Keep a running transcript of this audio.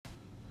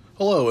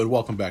Hello and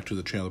welcome back to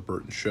the Chandler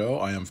Burton Show.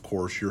 I am, of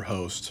course, your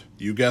host.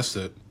 You guessed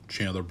it,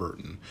 Chandler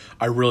Burton.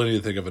 I really need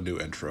to think of a new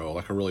intro,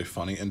 like a really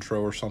funny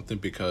intro or something,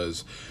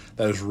 because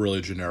that is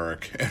really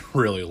generic and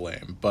really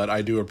lame. But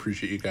I do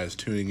appreciate you guys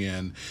tuning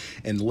in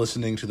and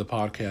listening to the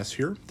podcast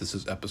here. This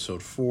is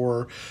episode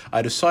 4.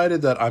 I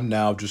decided that I'm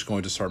now just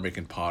going to start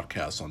making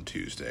podcasts on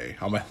Tuesday.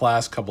 On my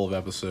last couple of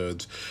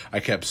episodes,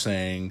 I kept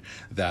saying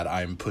that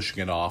I'm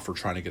pushing it off or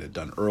trying to get it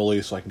done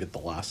early so I can get The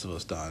Last of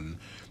Us done.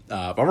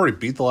 I've already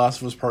beat The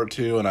Last of Us Part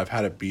 2, and I've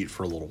had it beat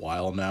for a little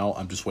while now.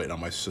 I'm just waiting on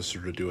my sister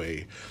to do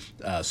a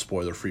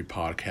spoiler-free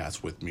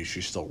podcast with me.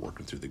 She's still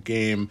working through the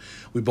game.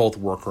 We both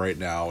work right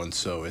now, and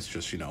so it's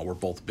just, we're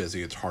both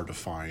busy. It's hard to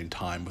find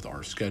time with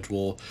our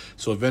schedule.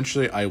 So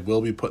eventually I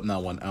will be putting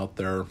that one out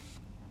there.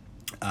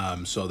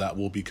 So that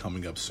will be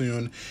coming up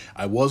soon.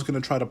 I was going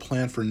to try to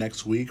plan for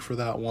next week for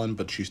that one,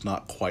 but she's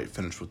not quite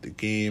finished with the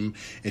game,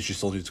 and she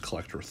still needs to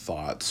collect her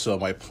thoughts. So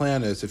my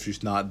plan is, if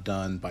she's not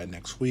done by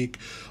next week,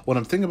 what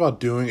I'm thinking about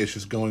doing is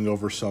just going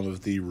over some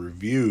of the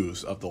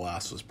reviews of The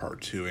Last of Us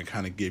Part 2 and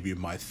kind of give you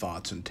my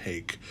thoughts and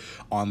take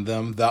on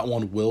them. That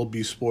one will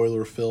be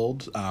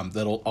spoiler-filled.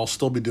 I'll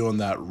still be doing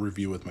that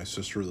review with my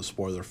sister, the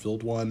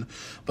spoiler-filled one,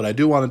 but I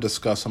do want to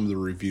discuss some of the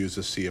reviews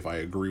to see if I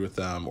agree with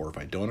them or if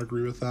I don't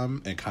agree with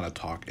them, and kind of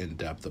talk in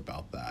depth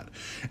about that.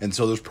 And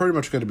so there's pretty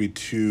much going to be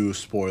 2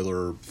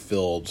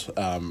 spoiler-filled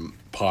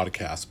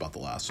podcasts about The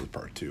Last of Us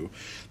Part 2.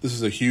 This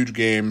is a huge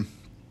game,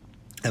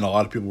 and a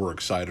lot of people were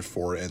excited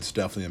for it, and it's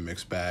definitely a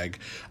mixed bag.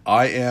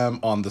 I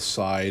am on the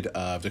side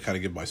of, to kind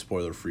of give my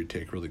spoiler-free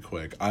take really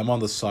quick, I'm on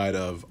the side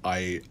of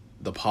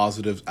the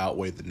positives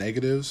outweigh the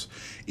negatives,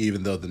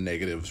 even though the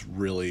negatives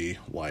really,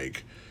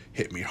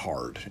 hit me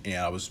hard. And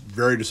I was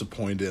very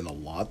disappointed in a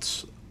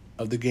lot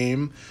of the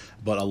game,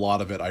 but a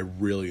lot of it I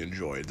really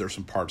enjoyed. There's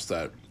some parts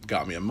that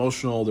got me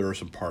emotional. There are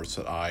some parts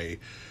that I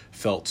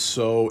felt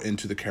so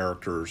into the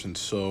characters and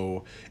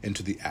so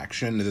into the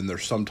action, and then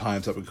there's some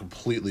times that would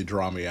completely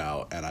draw me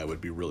out and I would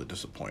be really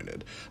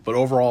disappointed. But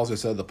overall, as I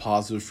said, the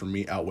positives for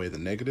me outweigh the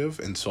negative,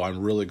 and so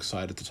I'm really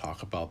excited to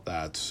talk about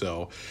that.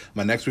 So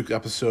my next week's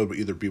episode will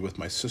either be with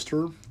my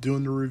sister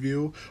doing the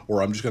review,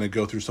 or I'm just going to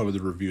go through some of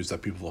the reviews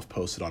that people have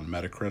posted on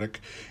Metacritic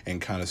and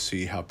kind of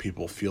see how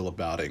people feel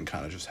about it and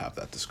kind of just have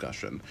that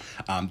discussion.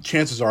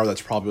 Chances are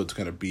that's probably what it's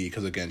going to be,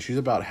 because again, she's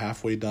about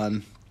halfway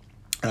done.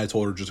 And I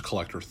told her just to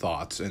collect her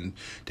thoughts and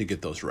to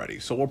get those ready.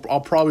 So I'll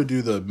probably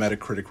do the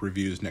Metacritic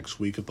reviews next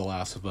week of The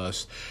Last of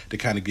Us to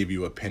kind of give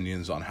you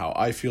opinions on how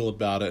I feel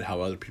about it, how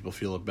other people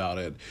feel about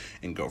it,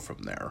 and go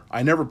from there.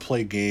 I never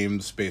play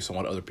games based on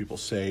what other people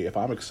say. If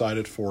I'm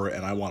excited for it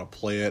and I want to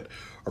play it,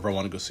 or if I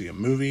want to go see a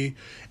movie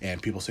and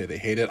people say they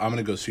hate it, I'm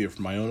going to go see it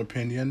for my own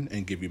opinion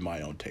and give you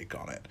my own take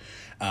on it.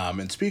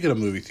 And speaking of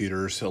movie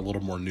theaters, a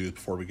little more news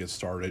before we get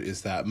started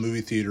is that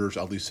movie theaters,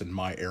 at least in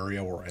my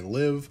area where I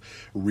live,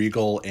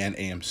 Regal and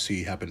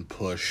AMC have been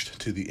pushed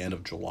to the end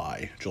of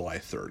July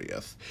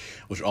 30th,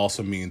 which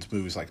also means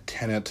movies like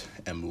Tenet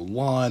and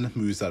Mulan,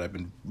 movies that I've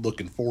been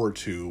looking forward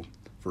to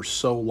for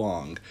so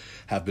long,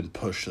 have been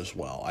pushed as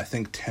well. I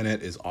think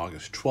Tenet is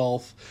August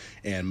 12th,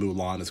 and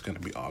Mulan is going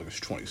to be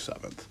August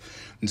 27th.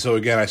 And so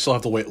again, I still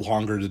have to wait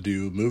longer to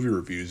do movie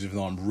reviews, even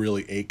though I'm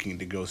really aching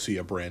to go see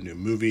a brand new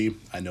movie.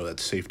 I know that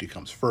safety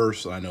comes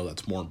first, and I know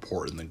that's more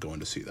important than going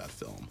to see that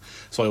film.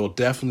 So I will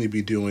definitely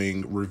be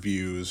doing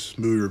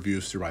movie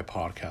reviews through my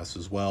podcast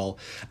as well.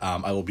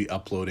 I will be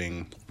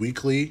uploading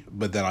weekly,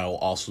 but then I will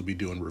also be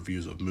doing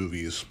reviews of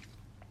movies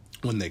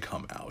when they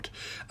come out.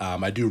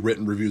 I do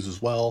written reviews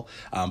as well,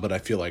 but I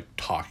feel like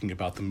talking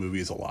about the movie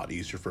is a lot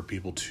easier for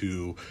people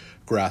to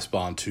grasp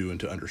onto and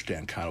to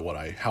understand kind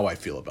of how I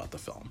feel about the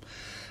film.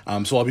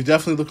 So I'll be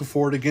definitely looking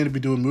forward again to be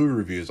doing movie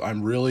reviews.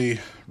 I'm really,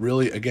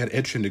 really, again,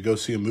 itching to go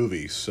see a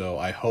movie. So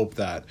I hope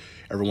that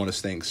everyone is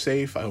staying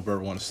safe. I hope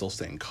everyone is still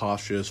staying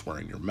cautious,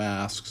 wearing your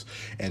masks,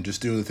 and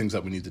just doing the things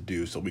that we need to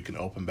do so we can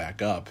open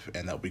back up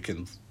and that we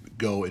can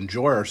go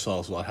enjoy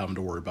ourselves without having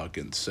to worry about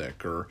getting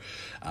sick or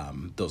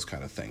those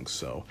kind of things.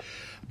 So,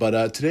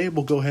 but today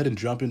we'll go ahead and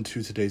jump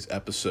into today's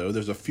episode.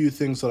 There's a few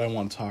things that I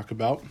want to talk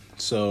about.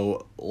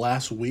 So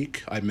last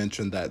week I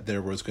mentioned that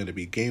there was going to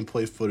be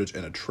gameplay footage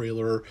and a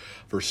trailer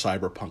for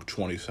Cyberpunk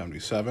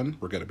 2077.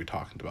 We're going to be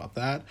talking about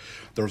that.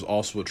 There was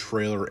also a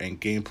trailer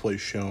and gameplay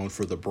shown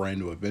for the brand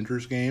new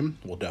Avengers game.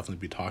 We'll definitely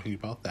be talking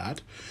about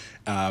that.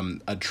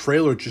 A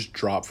trailer just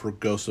dropped for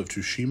Ghost of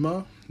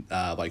Tsushima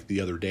the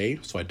other day,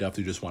 so I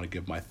definitely just want to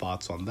give my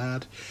thoughts on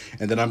that.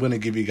 And then I'm going to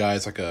give you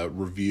guys a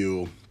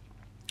review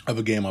of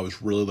a game I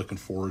was really looking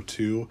forward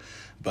to,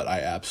 but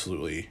I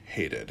absolutely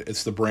hated.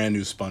 It's the brand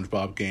new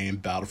Spongebob game,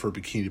 Battle for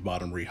Bikini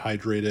Bottom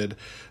Rehydrated,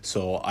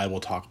 so I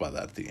will talk about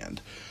that at the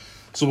end.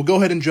 So we'll go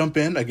ahead and jump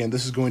in. Again,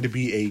 this is going to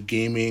be a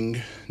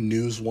gaming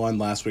news one.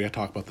 Last week I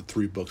talked about the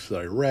 3 books that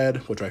I read,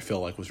 which I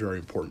felt like was very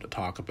important to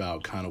talk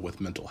about, kind of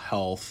with mental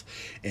health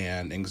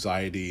and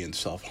anxiety and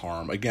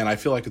self-harm. Again, I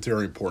feel like it's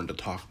very important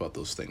to talk about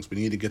those things. We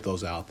need to get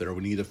those out there.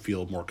 We need to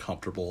feel more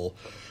comfortable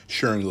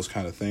sharing those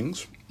kind of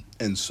things.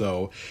 And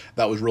so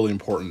that was really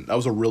important. That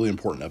was a really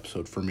important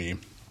episode for me.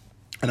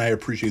 And I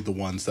appreciate the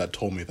ones that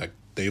told me that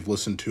they've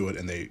listened to it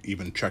and they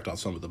even checked out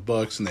some of the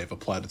books and they've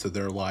applied it to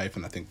their life,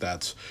 and I think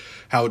that's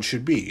how it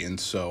should be. And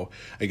so,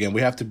 again,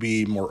 we have to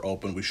be more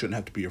open. We shouldn't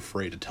have to be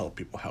afraid to tell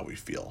people how we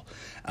feel.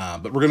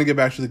 But we're going to get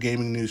back to the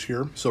gaming news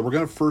here. So we're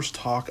going to first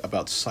talk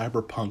about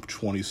Cyberpunk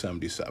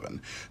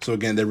 2077. So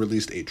again, they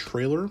released a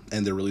trailer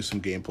and they released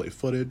some gameplay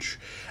footage.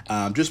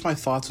 Just my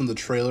thoughts on the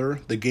trailer.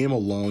 The game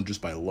alone,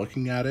 just by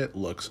looking at it,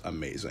 looks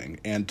amazing.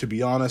 And to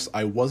be honest,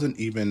 I wasn't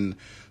even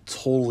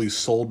totally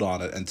sold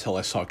on it until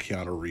I saw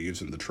Keanu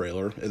Reeves in the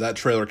trailer. That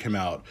trailer came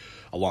out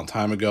a long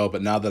time ago,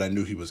 but now that I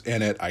knew he was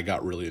in it, I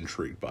got really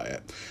intrigued by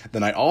it.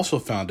 Then I also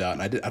found out,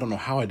 and I don't know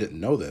how I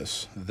didn't know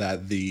this,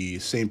 that the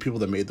same people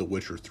that made The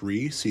Witcher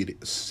 3, CD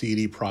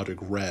Projekt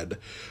Red,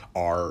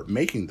 are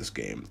making this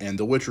game. And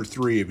The Witcher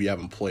 3, if you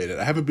haven't played it,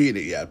 I haven't beaten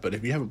it yet, but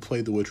if you haven't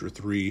played The Witcher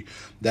 3,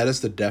 that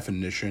is the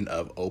definition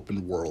of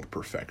open world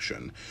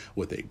perfection,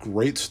 with a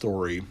great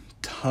story,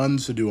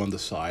 tons to do on the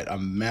side, a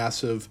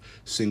massive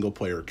single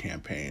player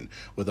campaign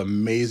with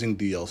amazing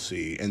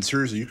DLC, and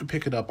seriously, you can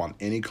pick it up on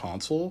any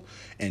console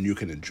and you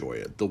can enjoy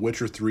it. The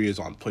Witcher 3 is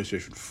on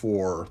PlayStation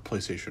 4,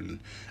 PlayStation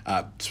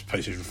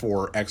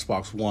 4,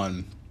 Xbox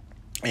One,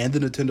 and the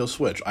Nintendo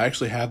Switch. I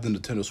actually have the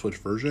Nintendo Switch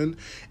version,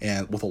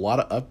 and with a lot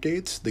of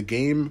updates, the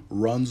game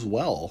runs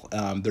well.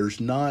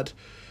 There's not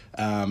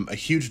a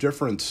huge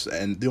difference,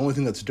 and the only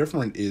thing that's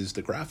different is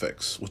the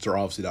graphics, which are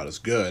obviously not as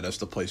good as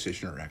the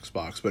PlayStation or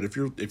Xbox. But if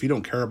you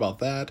don't care about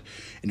that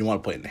and you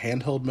want to play it in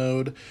handheld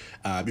mode,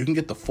 you can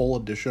get the full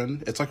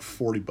edition. It's like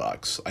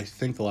 $40. I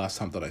think the last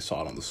time that I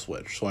saw it on the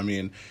Switch. So I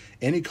mean,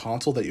 any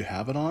console that you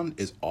have it on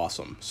is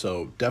awesome.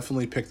 So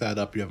definitely pick that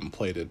up if you haven't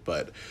played it.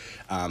 But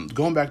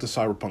going back to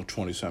Cyberpunk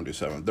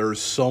 2077,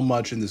 there's so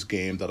much in this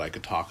game that I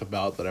could talk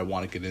about that I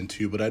want to get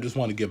into, but I just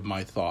want to give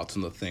my thoughts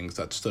on the things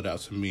that stood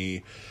out to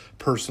me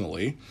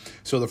personally.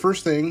 So the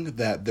first thing,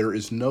 that there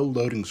is no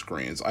loading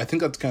screens. I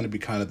think that's going to be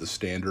kind of the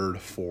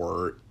standard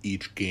for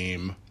each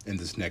game in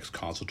this next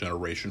console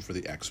generation for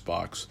the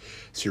Xbox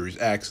Series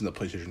X and the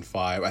PlayStation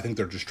 5. I think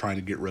they're just trying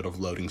to get rid of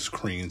loading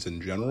screens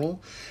in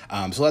general.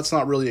 So that's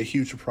not really a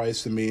huge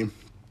surprise to me.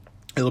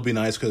 It'll be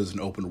nice because it's an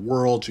open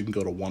world. So you can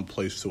go to one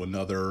place to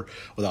another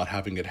without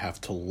having it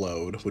have to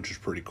load, which is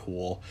pretty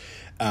cool.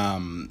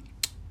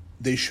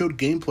 They showed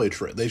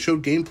gameplay. They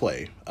showed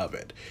gameplay of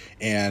it,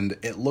 and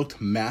it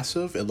looked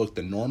massive. It looked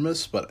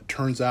enormous, but it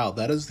turns out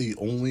that is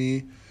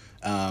only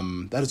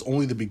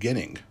the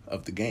beginning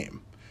of the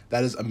game.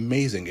 That is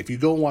amazing. If you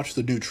go and watch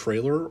the new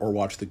trailer or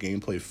watch the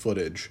gameplay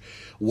footage,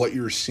 what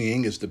you're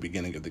seeing is the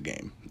beginning of the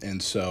game.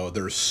 And so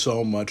there's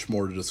so much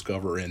more to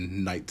discover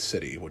in Night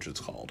City, which it's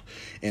called.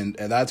 And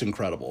that's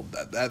incredible.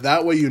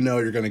 That way you know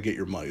you're going to get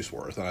your money's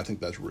worth, and I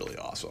think that's really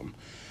awesome.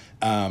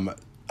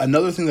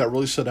 Another thing that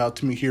really stood out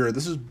to me here,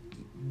 this is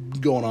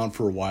going on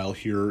for a while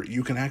here,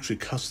 you can actually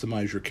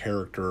customize your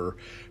character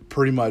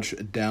pretty much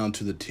down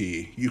to the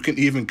T. You can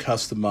even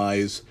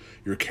customize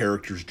your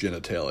character's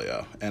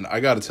genitalia, and I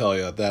gotta tell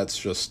you, that is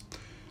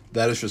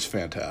just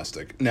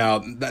fantastic.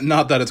 Now,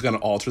 not that it's going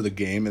to alter the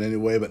game in any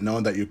way, but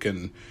knowing that you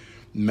can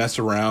mess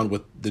around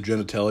with the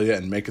genitalia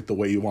and make it the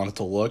way you want it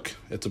to look,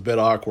 it's a bit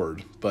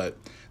awkward, but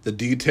the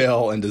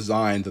detail and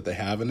design that they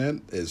have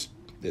in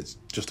it's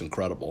just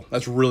incredible.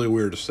 That's really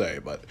weird to say,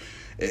 but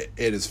it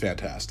is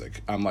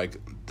fantastic. I'm like,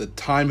 the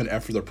time and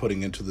effort they're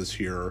putting into this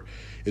here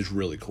is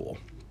really cool.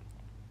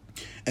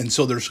 And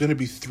so there's going to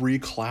be 3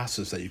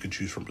 classes that you can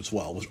choose from as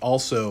well, which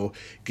also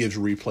gives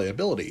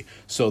replayability.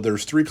 So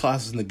there's 3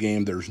 classes in the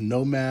game. There's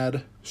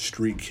Nomad,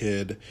 Street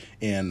Kid,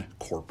 and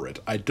Corporate.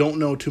 I don't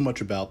know too much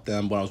about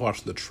them. When I was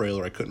watching the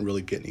trailer, I couldn't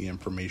really get any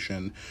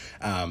information.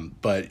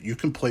 But you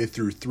can play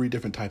through 3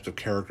 different types of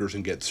characters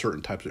and get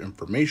certain types of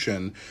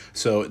information.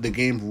 So the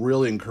game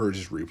really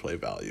encourages replay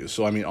value.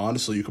 So, I mean,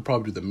 honestly, you could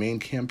probably do the main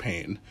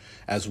campaign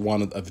as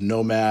one of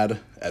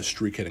Nomad, as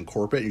Street Kid, and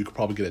Corporate. You could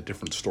probably get a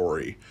different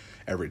story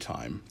every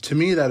time. To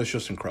me, that is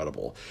just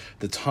incredible.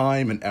 The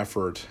time and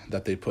effort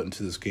that they put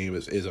into this game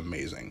is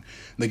amazing.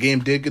 The game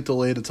did get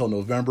delayed until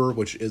November,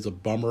 which is a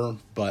bummer,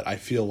 but I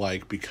feel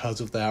like because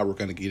of that, we're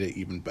going to get an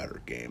even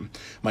better game.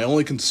 My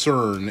only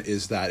concern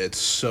is that it's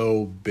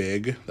so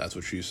big, that's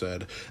what she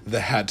said,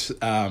 that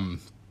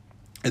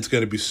it's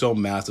going to be so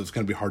massive, it's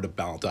going to be hard to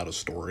balance out a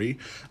story,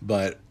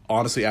 but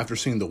honestly, after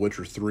seeing The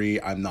Witcher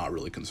 3, I'm not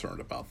really concerned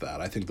about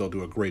that. I think they'll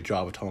do a great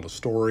job of telling a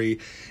story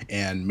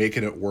and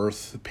making it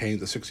worth paying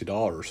the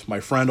 $60. My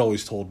friend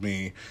always told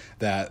me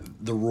that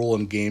the rule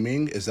in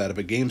gaming is that if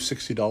a game's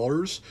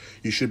 $60,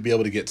 you should be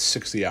able to get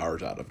 60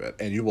 hours out of it.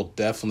 And you will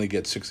definitely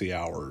get 60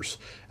 hours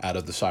out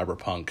of the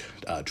Cyberpunk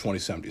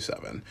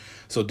 2077.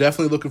 So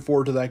definitely looking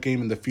forward to that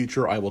game in the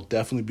future. I will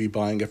definitely be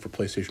buying it for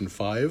PlayStation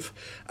 5.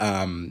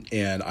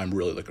 And I'm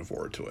really looking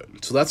forward to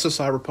it. So that's the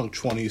Cyberpunk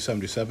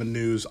 2077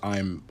 news.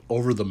 I'm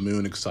over the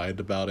moon excited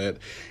about it,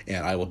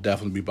 and I will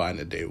definitely be buying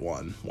it day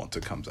one once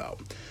it comes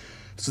out.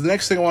 So the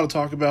next thing I want to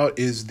talk about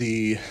is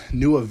the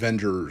new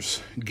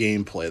Avengers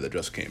gameplay that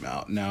just came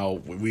out. Now,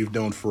 we've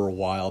known for a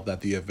while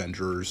that the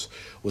Avengers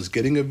was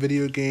getting a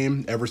video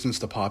game. Ever since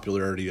the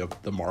popularity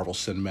of the Marvel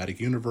Cinematic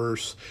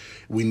Universe,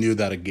 we knew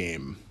that a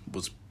game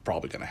was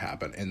probably going to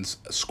happen. And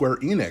Square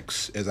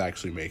Enix is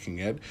actually making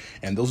it,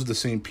 and those are the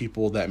same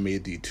people that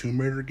made the Tomb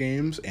Raider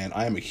games, and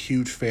I am a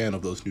huge fan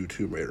of those new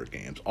Tomb Raider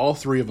games. All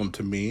three of them,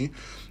 to me,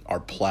 are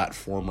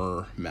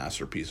platformer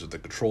masterpieces. The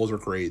controls are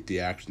great, the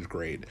action's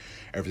great,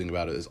 everything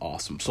about it is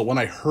awesome. So when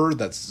I heard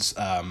that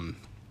Square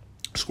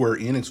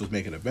Enix was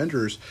making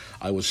Avengers,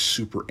 I was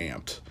super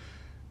amped.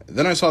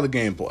 Then I saw the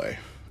gameplay,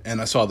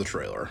 and I saw the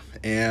trailer,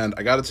 and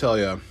I gotta tell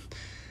you,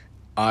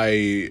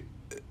 I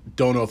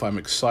don't know if I'm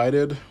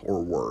excited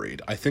or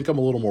worried. I think I'm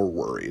a little more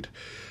worried.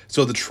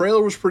 So the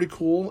trailer was pretty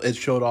cool. It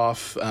showed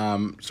off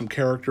some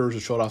characters. It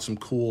showed off some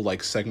cool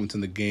like segments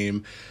in the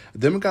game.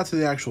 Then we got to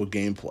the actual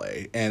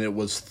gameplay, and it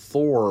was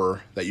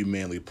Thor that you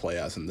mainly play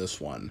as in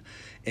this one.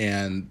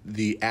 And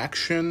the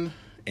action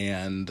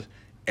and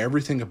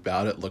everything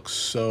about it looks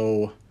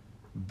so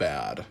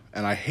bad.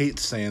 And I hate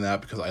saying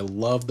that because I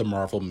love the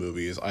Marvel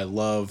movies. I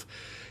love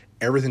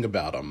everything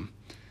about them.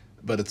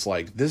 But it's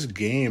like, this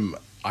game,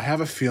 I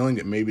have a feeling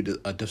it may be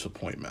a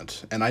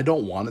disappointment. And I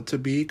don't want it to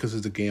be, because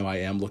it's a game I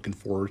am looking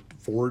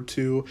forward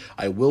to.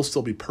 I will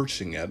still be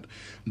purchasing it,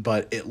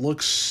 but it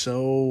looks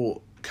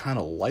so kind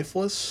of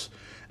lifeless.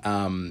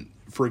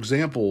 For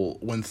example,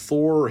 when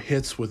Thor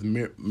hits with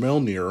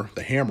Mjolnir,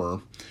 the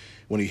hammer,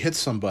 when he hits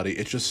somebody,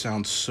 it just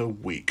sounds so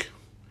weak.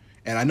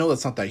 And I know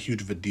that's not that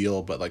huge of a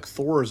deal, but like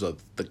Thor is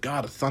the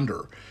god of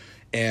thunder.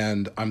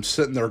 And I'm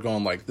sitting there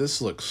going like,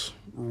 this looks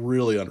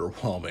really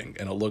underwhelming,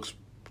 and it looks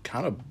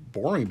kind of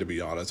boring, to be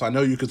honest. I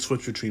know you could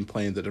switch between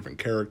playing the different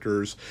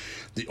characters.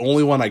 The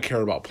only one I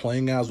cared about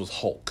playing as was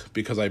Hulk,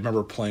 because I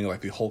remember playing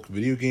like the Hulk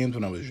video games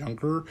when I was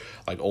younger,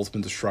 like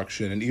Ultimate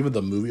Destruction, and even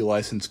the movie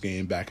license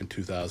game back in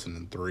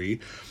 2003.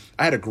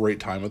 I had a great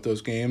time with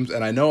those games,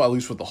 and I know at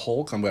least with the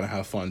Hulk, I'm going to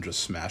have fun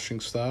just smashing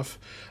stuff.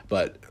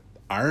 But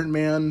Iron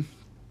Man,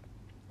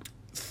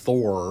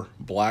 Thor,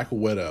 Black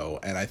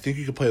Widow, and I think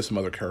you could play with some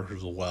other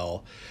characters as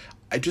well,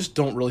 I just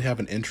don't really have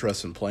an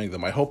interest in playing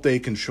them. I hope they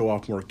can show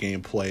off more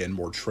gameplay and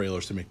more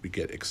trailers to make me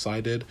get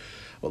excited.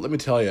 But let me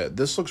tell you,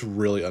 this looks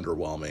really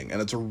underwhelming.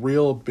 And it's a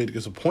real big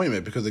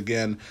disappointment because,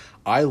 again,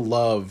 I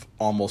love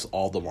almost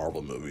all the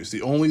Marvel movies.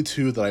 The only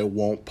two that I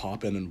won't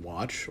pop in and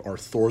watch are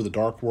Thor: The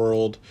Dark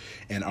World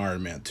and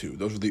Iron Man 2.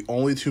 Those are the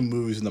only two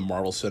movies in the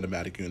Marvel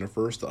Cinematic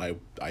Universe that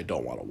I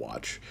don't want to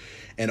watch.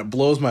 And it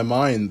blows my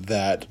mind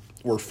that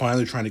we're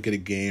finally trying to get a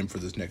game for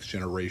this next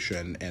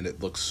generation, and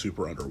it looks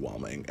super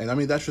underwhelming. And I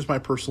mean, that's just my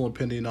personal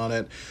opinion on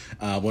it.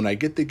 When I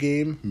get the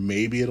game,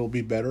 maybe it'll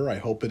be better. I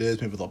hope it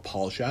is. Maybe they'll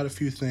polish out a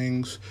few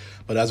things.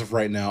 But as of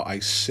right now, I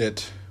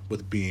sit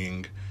with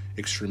being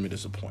extremely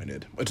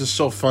disappointed. Which is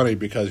so funny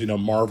because, you know,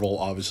 Marvel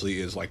obviously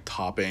is like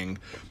topping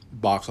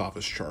box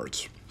office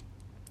charts.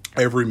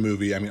 Every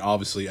movie, I mean,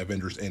 obviously,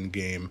 Avengers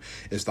Endgame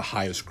is the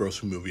highest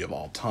grossing movie of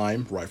all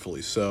time,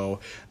 rightfully so.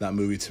 That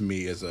movie, to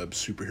me, is a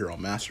superhero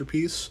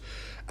masterpiece.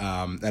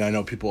 And I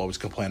know people always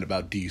complain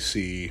about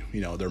DC,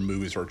 you know, their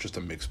movies are just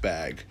a mixed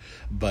bag.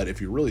 But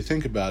if you really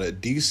think about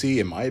it, DC,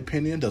 in my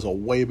opinion, does a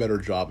way better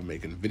job of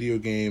making video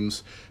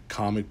games,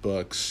 comic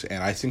books,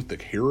 and I think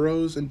the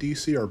heroes in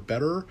DC are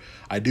better.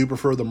 I do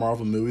prefer the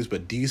Marvel movies,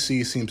 but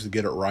DC seems to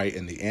get it right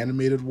in the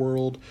animated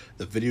world,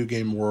 the video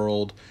game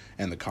world,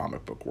 and the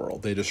comic book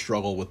world. They just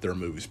struggle with their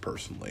movies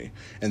personally.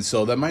 And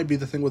so that might be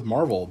the thing with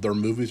Marvel. Their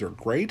movies are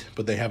great,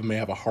 but they may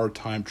have a hard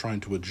time trying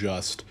to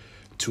adjust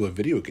to a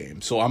video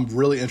game. So I'm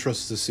really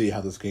interested to see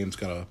how this game's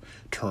going to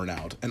turn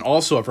out. And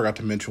also, I forgot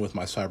to mention with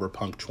my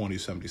Cyberpunk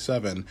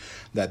 2077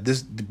 that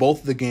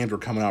both of the games are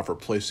coming out for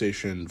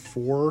PlayStation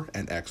 4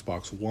 and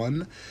Xbox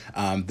One.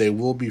 They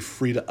will be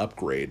free to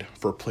upgrade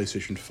for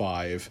PlayStation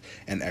 5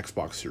 and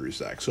Xbox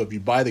Series X. So if you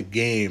buy the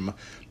game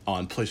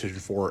on PlayStation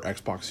 4 or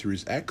Xbox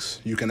Series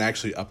X, you can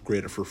actually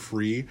upgrade it for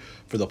free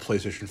for the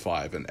PlayStation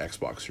 5 and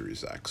Xbox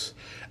Series X.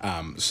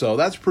 So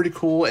that's pretty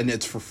cool, and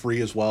it's for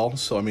free as well.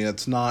 So, I mean,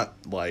 it's not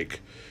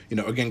like, you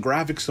know, again,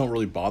 graphics don't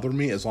really bother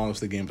me as long as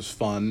the game is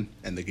fun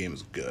and the game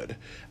is good.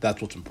 That's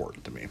what's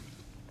important to me.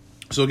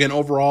 So again,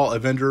 overall,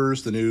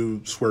 Avengers, the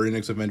new Square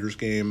Enix Avengers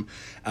game,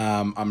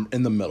 I'm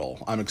in the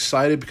middle. I'm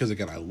excited because,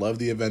 again, I love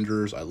the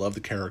Avengers. I love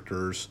the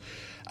characters.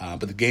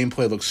 But the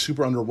gameplay looks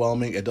super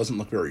underwhelming. It doesn't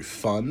look very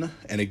fun,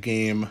 and a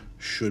game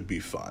should be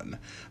fun.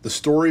 The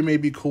story may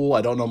be cool.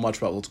 I don't know much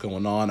about what's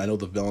going on. I know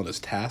the villain is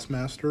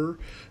Taskmaster,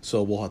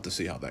 so we'll have to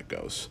see how that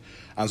goes.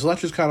 So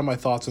that's just kind of my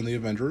thoughts on the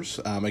Avengers.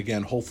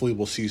 Again, hopefully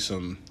we'll see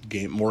some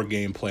more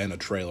gameplay in a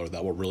trailer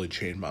that will really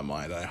change my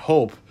mind. I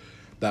hope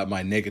that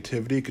my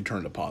negativity could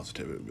turn to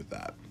positivity with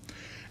that.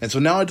 And so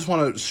now I just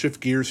want to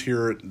shift gears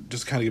here,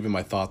 just kind of giving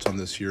my thoughts on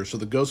this here. So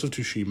the Ghost of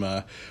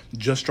Tsushima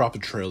just dropped a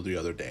trailer the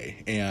other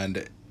day,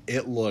 and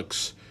it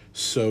looks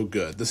so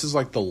good. This is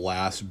like the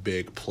last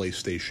big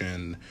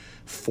PlayStation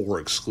 4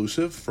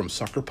 exclusive from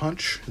Sucker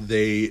Punch.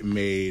 They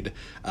made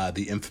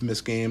the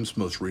Infamous games,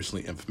 most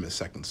recently Infamous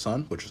Second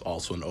Son, which is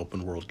also an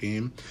open world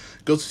game.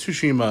 Ghost of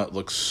Tsushima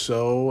looks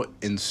so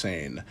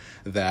insane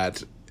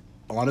that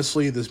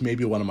honestly, this may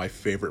be one of my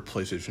favorite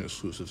PlayStation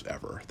exclusives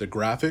ever. The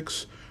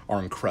graphics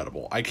are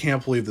incredible. I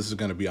can't believe this is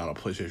going to be on a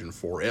PlayStation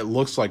 4. It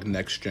looks like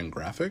next-gen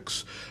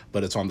graphics,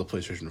 but it's on the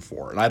PlayStation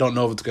 4. And I don't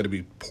know if it's going to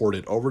be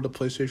ported over to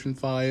PlayStation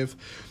 5,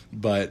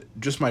 but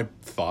just my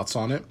thoughts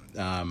on it.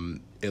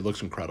 It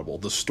looks incredible.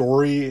 The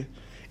story,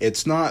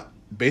 it's not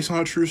based on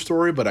a true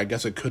story, but I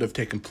guess it could have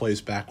taken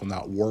place back when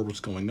that war was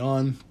going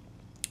on.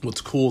 What's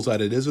cool is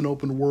that it is an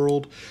open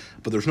world,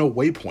 but there's no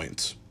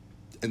waypoints.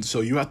 And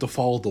so you have to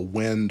follow the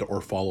wind or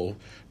follow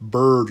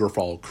birds or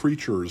follow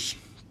creatures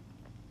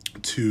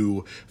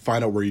to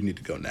find out where you need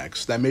to go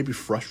next. That may be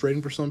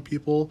frustrating for some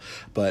people,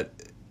 but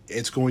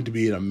it's going to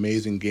be an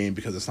amazing game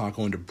because it's not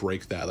going to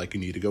break that. Like, you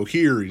need to go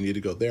here, you need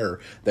to go there,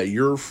 that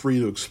you're free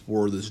to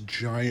explore this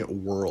giant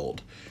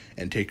world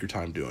and take your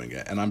time doing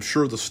it. And I'm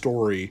sure the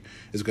story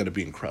is going to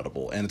be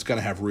incredible, and it's going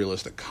to have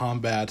realistic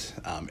combat.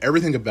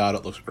 Everything about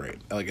it looks great.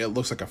 Like, it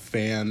looks like a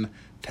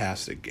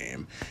fantastic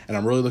game, and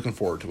I'm really looking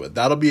forward to it.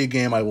 That'll be a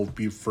game I will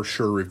be for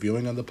sure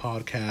reviewing on the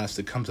podcast.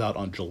 It comes out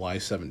on July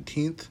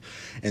 17th,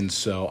 and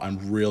so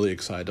I'm really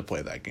excited to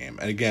play that game.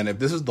 And again, if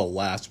this is the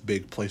last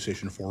big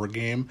PlayStation 4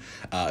 game,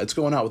 it's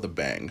going out with a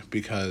bang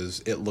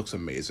because it looks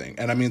amazing.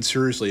 And I mean,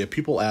 seriously, if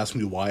people ask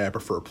me why I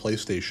prefer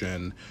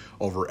PlayStation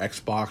over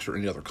Xbox or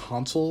any other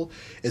console,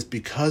 it's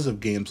because of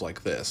games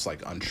like this,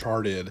 like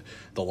Uncharted,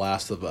 The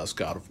Last of Us,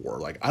 God of War.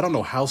 Like, I don't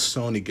know how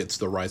Sony gets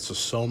the rights to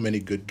so many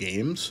good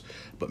games,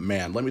 but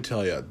man, let me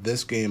tell you,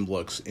 this game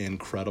looks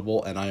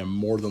incredible, and I am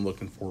more than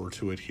looking forward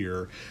to it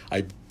here.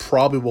 I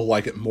probably will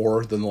like it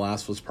more than The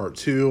Last of Us Part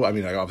 2. I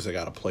mean, I obviously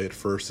got to play it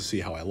first to see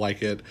how I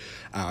like it.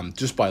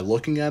 Just by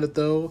looking at it,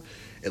 though,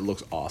 it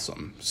looks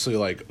awesome. So,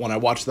 like, when I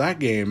watch that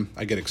game,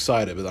 I get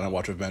excited, but then I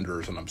watch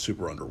Avengers, and I'm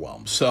super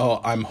underwhelmed. So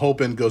I'm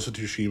hoping Ghost of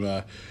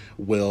Tsushima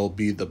will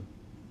be the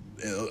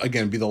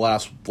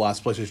last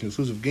PlayStation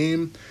exclusive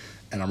game,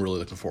 and I'm really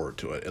looking forward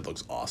to it. It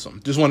looks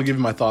awesome. Just want to give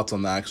you my thoughts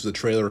on that, because the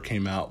trailer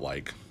came out,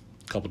 like,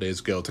 a couple days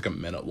ago. It's like a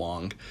minute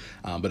long,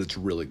 but it's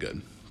really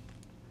good.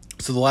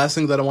 So the last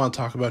thing that I want to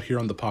talk about here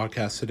on the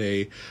podcast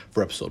today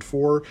for episode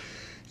 4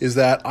 is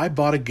that I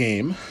bought a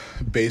game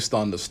based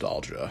on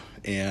nostalgia,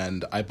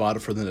 and I bought it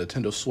for the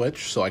Nintendo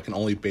Switch, so I can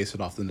only base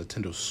it off the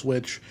Nintendo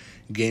Switch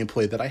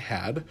gameplay that I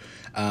had.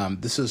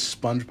 This is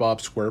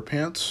Spongebob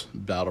SquarePants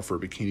Battle for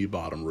Bikini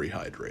Bottom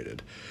Rehydrated.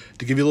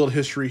 To give you a little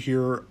history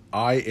here,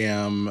 I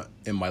am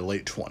in my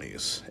late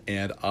 20s,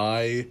 and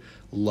I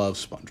love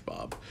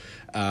SpongeBob.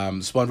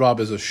 SpongeBob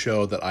is a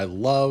show that I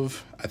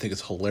love. I think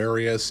it's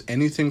hilarious.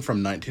 Anything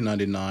from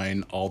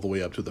 1999 all the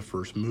way up to the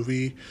first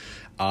movie,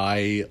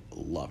 I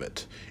love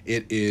it.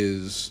 It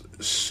is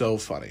so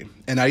funny.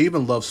 And I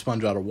even love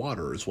Sponge Out of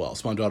Water as well.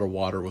 Sponge Out of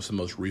Water was the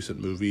most recent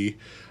movie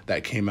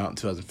that came out in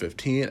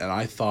 2015, and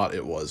I thought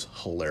it was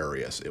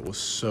hilarious. It was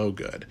so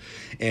good.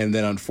 And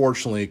then,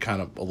 unfortunately,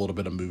 kind of a little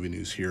bit of movie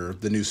news here.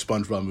 The new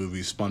SpongeBob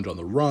movie, Sponge on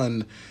the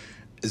Run,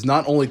 is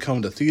not only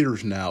coming to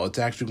theaters now, it's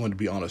actually going to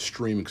be on a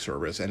streaming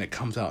service, and it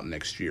comes out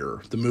next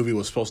year. The movie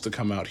was supposed to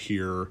come out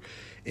here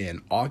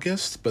in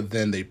August, but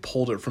then they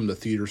pulled it from the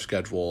theater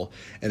schedule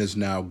and is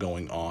now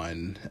going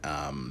on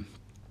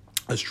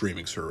a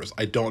streaming service.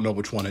 I don't know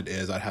which one it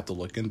is. I'd have to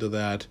look into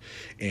that,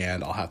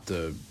 and I'll have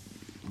to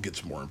get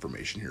some more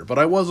information here. But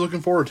I was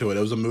looking forward to it.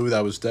 It was a movie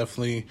that was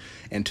definitely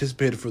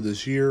anticipated for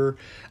this year,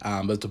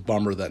 but it's a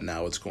bummer that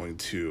now it's going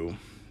to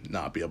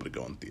not be able to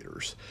go in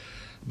theaters.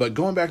 But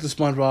going back to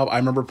SpongeBob, I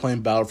remember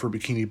playing Battle for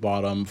Bikini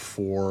Bottom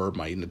for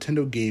my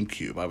Nintendo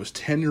GameCube. I was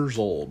 10 years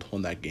old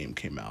when that game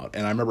came out,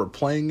 and I remember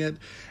playing it,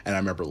 and I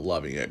remember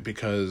loving it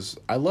because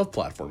I love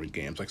platforming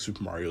games like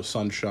Super Mario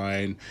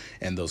Sunshine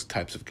and those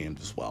types of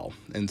games as well.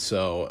 And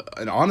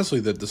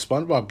honestly, the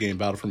SpongeBob game,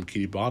 Battle for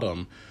Bikini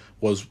Bottom,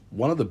 was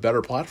one of the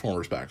better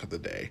platformers back in the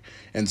day.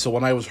 And so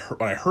when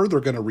I heard they're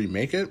going to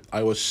remake it,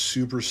 I was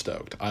super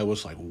stoked. I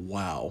was like,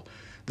 wow,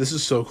 this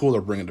is so cool they're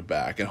bringing it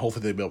back, and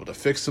hopefully they'll be able to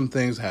fix some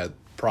things had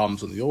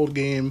problems in the old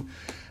game,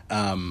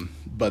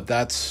 but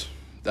that's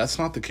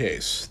not the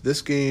case.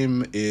 This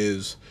game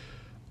is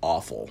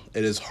awful.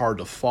 It is hard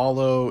to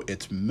follow.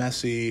 It's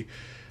messy.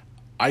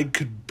 I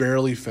could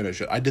barely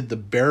finish it. I did the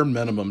bare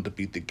minimum to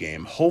beat the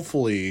game.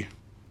 Hopefully,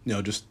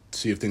 just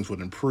see if things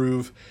would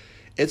improve.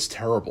 It's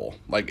terrible.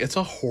 Like, it's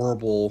a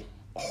horrible,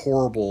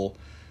 horrible,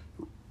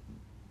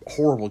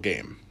 horrible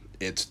game.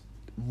 It's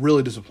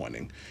really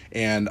disappointing.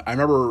 And I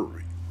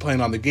remember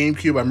playing on the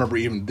GameCube. I remember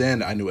even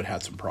then I knew it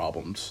had some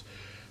problems.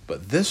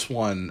 But this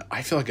one,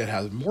 I feel like it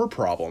has more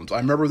problems. I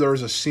remember there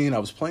was a scene, I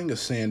was playing as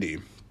Sandy,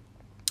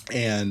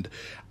 and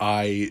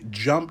I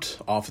jumped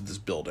off of this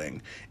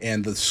building,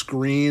 and the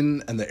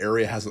screen and the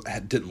area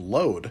didn't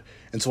load.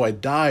 And so I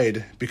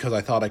died because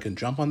I thought I could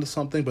jump onto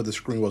something, but the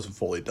screen wasn't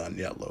fully done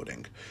yet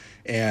loading.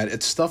 And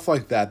it's stuff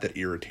like that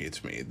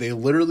irritates me.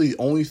 The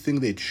only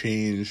thing they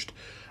changed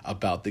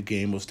about the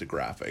game was the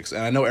graphics.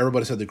 And I know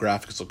everybody said the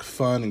graphics look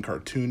fun and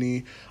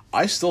cartoony.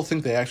 I still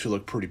think they actually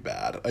look pretty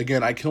bad.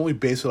 Again, I can only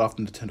base it off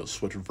the Nintendo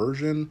Switch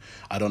version.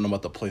 I don't know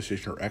about the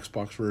PlayStation or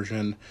Xbox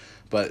version.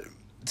 But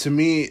to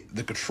me,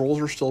 the controls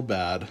are still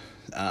bad.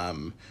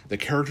 The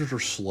characters are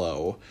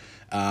slow.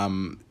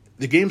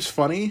 the game's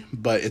funny,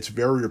 but it's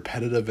very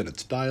repetitive in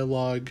its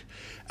dialogue,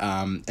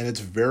 and it's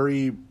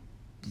very,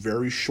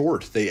 very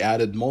short. They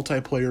added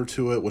multiplayer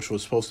to it, which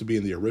was supposed to be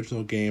in the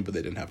original game, but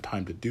they didn't have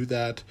time to do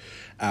that.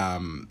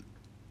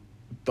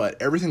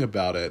 But everything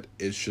about it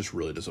is just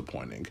really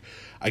disappointing.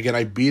 Again,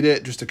 I beat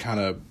it just to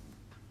kind of,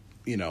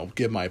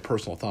 give my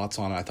personal thoughts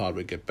on it. I thought it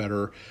would get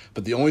better.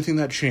 But the only thing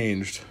that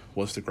changed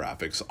was the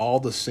graphics. All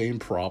the same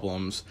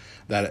problems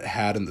that it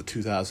had in the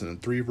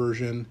 2003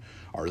 version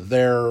are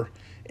there.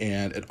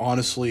 And it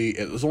was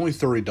only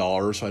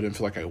 $30, so I didn't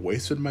feel like I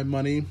wasted my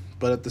money.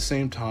 But at the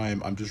same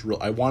time,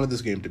 I wanted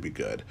this game to be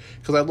good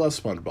because I love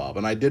SpongeBob,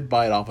 and I did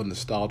buy it off of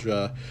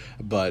nostalgia,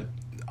 but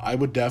I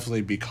would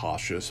definitely be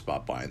cautious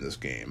about buying this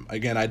game.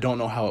 Again, I don't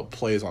know how it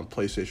plays on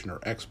PlayStation or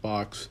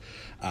Xbox.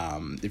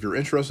 If you're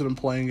interested in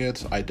playing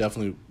it, I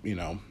definitely,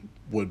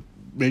 would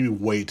maybe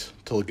wait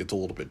till it gets a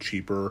little bit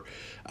cheaper,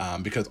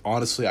 because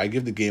honestly, I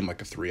give the game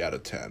like a 3 out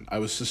of 10. I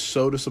was just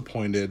so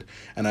disappointed,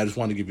 and I just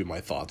wanted to give you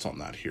my thoughts on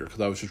that here, because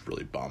I was just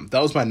really bummed.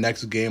 That was my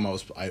next game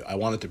I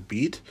wanted to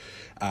beat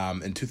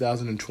in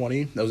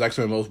 2020. That was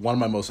actually one of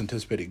my most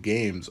anticipated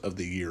games of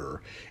the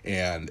year,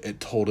 and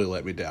it totally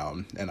let me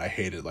down, and I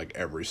hated like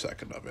every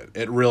second of it.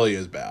 It really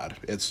is bad.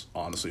 It's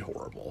honestly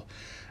horrible.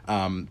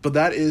 But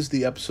that is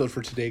the episode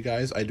for today,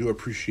 guys. I do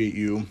appreciate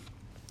you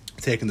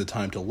taking the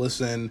time to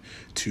listen,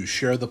 to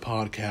share the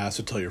podcast,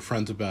 to tell your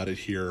friends about it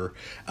here.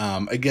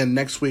 Again,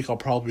 next week I'll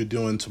probably be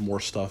doing some more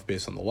stuff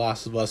based on The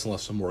Last of Us,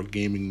 unless some more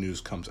gaming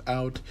news comes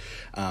out.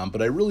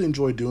 But I really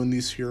enjoy doing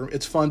these here.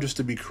 It's fun just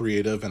to be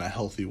creative in a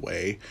healthy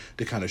way,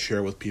 to kind of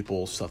share with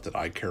people stuff that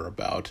I care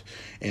about,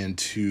 and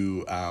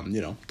to,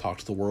 talk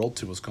to the world,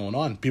 see what's going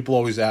on. People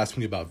always ask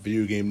me about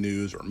video game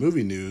news or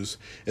movie news.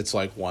 It's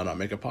like, why not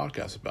make a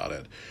podcast about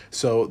it?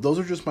 So those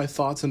are just my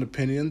thoughts and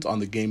opinions on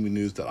the gaming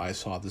news that I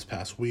saw this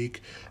past week.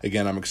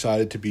 Again, I'm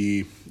excited to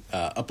be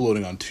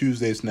uploading on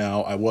Tuesdays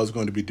now. I was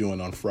going to be doing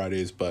on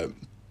Fridays, but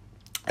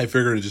I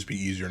figured it'd just be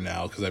easier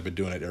now because I've been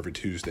doing it every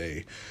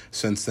Tuesday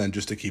since then,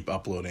 just to keep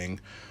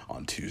uploading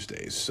on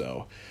Tuesdays.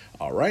 So,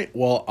 all right.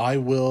 Well, I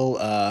will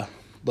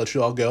let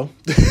you all go.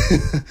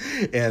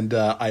 And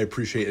I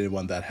appreciate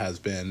anyone that has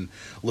been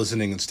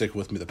listening and sticking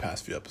with me the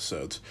past few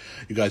episodes.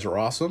 You guys are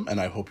awesome,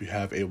 and I hope you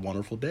have a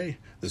wonderful day.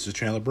 This is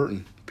Chandler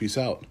Burton. Peace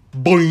out.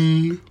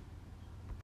 Boing!